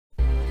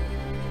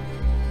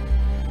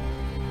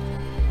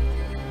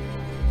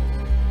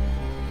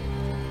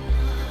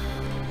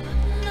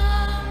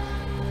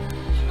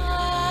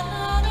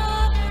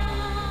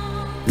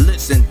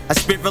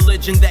spit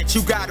religion that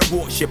you gotta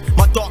worship.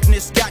 My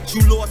darkness got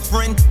you lost,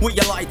 friend. Where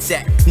your lights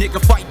at? Nigga,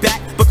 fight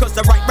back because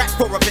I write rap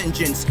for a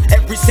vengeance.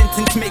 Every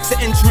sentence makes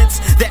an entrance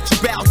that you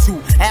bow to.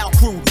 Our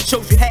crew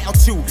shows you how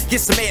to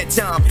get some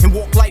airtime and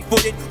walk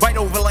light-footed right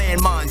over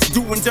landmines.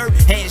 Doing dirt,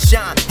 hands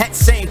shine at the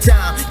same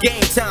time.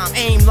 Game time,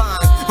 aim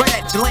lines right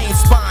at your lane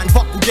spine.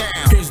 Buckle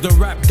down. Here's the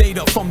rap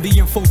data from the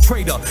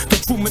infiltrator, the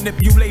true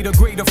manipulator,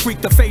 greater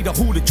freak, the fader.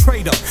 Who the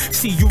traitor?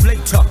 See you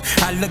later,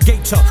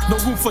 alligator. No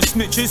room for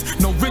snitches,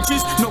 no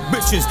riches, no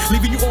bitches,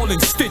 leaving you all in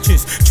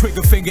stitches.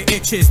 Trigger finger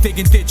itches,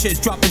 digging ditches,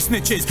 dropping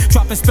snitches,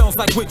 dropping spells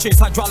like witches.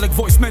 Hydraulic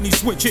voice, many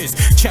switches.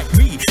 Check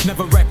me,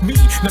 never wreck me,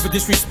 never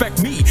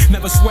disrespect me,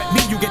 never sweat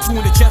me. You get two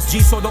in the chest, G,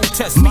 so don't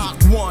test me.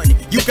 Mach 1,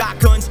 you got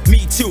guns,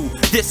 me too.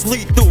 This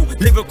lethal,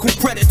 lyrical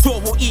predator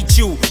will eat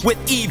you with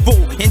evil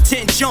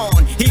intention.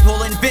 He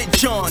will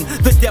invention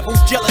the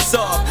devil's jealous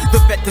of. The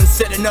veteran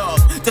setting up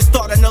to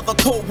start another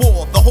cold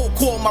war. The whole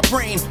core of my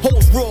brain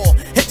holds raw,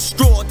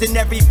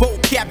 extraordinary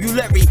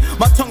vocabulary.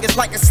 My tongue is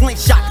like a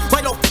slingshot,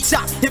 right off the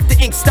top. If the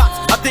ink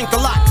stops, I think a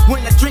lot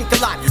when I drink a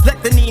lot.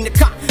 Let the Nina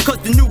cop, cause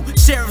the new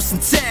sheriff's in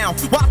town.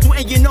 While through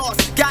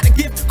A&Rs, gotta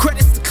give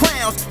credits to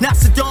clowns. Not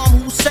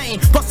Saddam Hussein,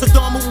 but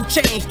Saddam who will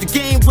change the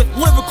game with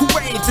lyrical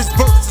range. This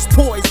verse is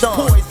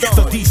poison.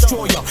 The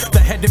destroyer, the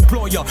head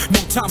employer,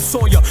 no Tom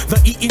Sawyer, the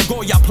eating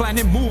Goya,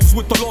 planning moves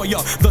with the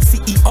lawyer, the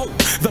CEO,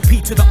 the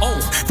P to the O,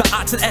 the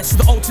I to the S to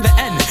the O to the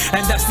N,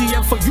 and that's the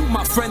M for you,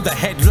 my friend. The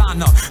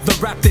headliner, the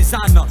rap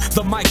designer,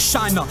 the mic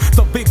shiner,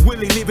 the big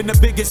Willie leaving the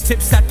biggest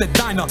tips at the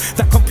diner,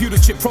 that computer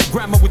chip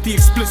programmer with the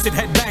explicit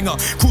headbanger,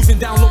 cruising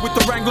down low with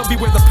the Wrangler,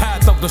 beware the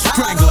path of the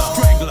strangler.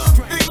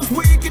 Things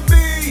we could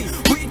be,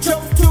 we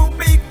chose to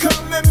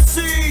become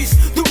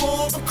MCs. Through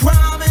all the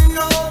crime and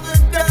all the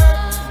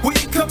dirt, we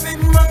commit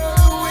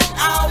murder with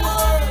our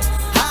words.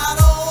 Out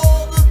of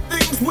all the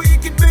things we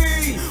could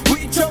be,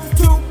 we chose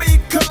to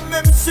become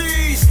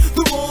MCs.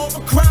 Through all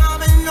the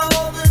crime and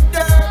all the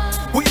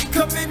dirt, we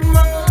commit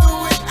murder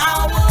with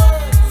our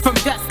words. From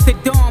dusk to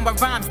dawn, my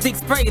rhymes dig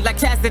spray like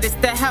hazardous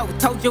to hell.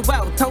 Told you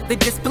well, told the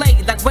display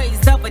like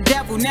ways of a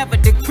devil. Never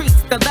decrease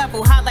the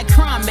level, high like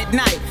crime at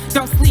night.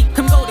 Don't sleep,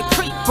 come go to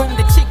creep, boom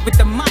the chick with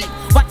the mic.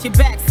 Watch your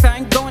back,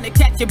 son, gonna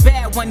catch a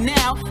bad one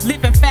now.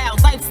 Living foul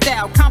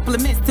lifestyle,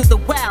 compliments to the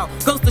wow.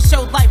 Goes to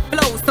show life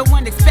flows so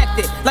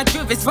unexpected, like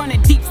rivers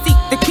running deep sea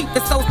to keep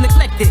the souls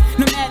neglected.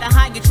 No matter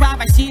how you try,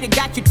 my shit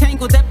got you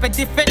tangled up at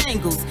different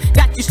angles.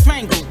 Got you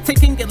strangled,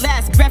 taking your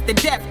last breath to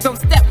death. Don't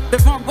step the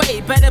wrong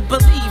way, better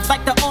believe,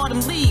 like the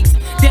autumn leaves.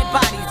 Dead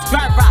bodies,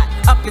 dry rot,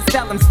 up in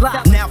Salem's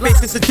block. Now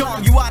facing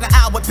Saddam, you out of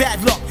hour with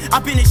bad luck.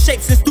 I've been in shape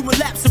since doing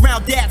laps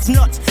around dad's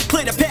nuts.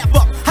 Clear the path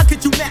up, how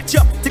could you match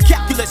up to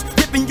calculus?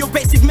 Ripping your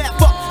basic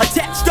math up,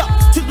 attached up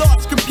to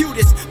large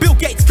computers. Bill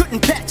Gates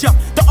couldn't patch up.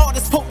 The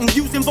artist potent,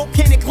 using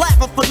volcanic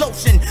lava for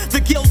lotion. The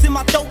gills in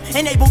my throat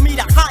enable me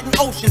to hide in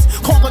oceans,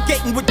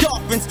 congregating with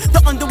dolphins.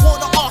 The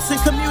underwater arson,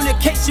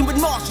 communication with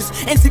Martians.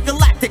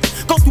 Intergalactic,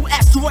 go through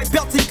asteroid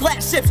belts and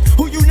glass ships.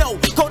 Who you know,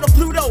 go to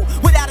Pluto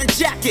without a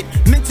jacket.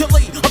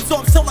 Mentally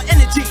absorb solar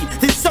energy,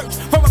 then search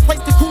for a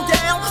place to cool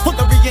down for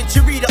the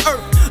re-entry to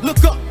Earth.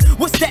 Look up,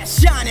 what's that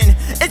shining?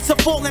 It's a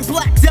falling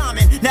black dot.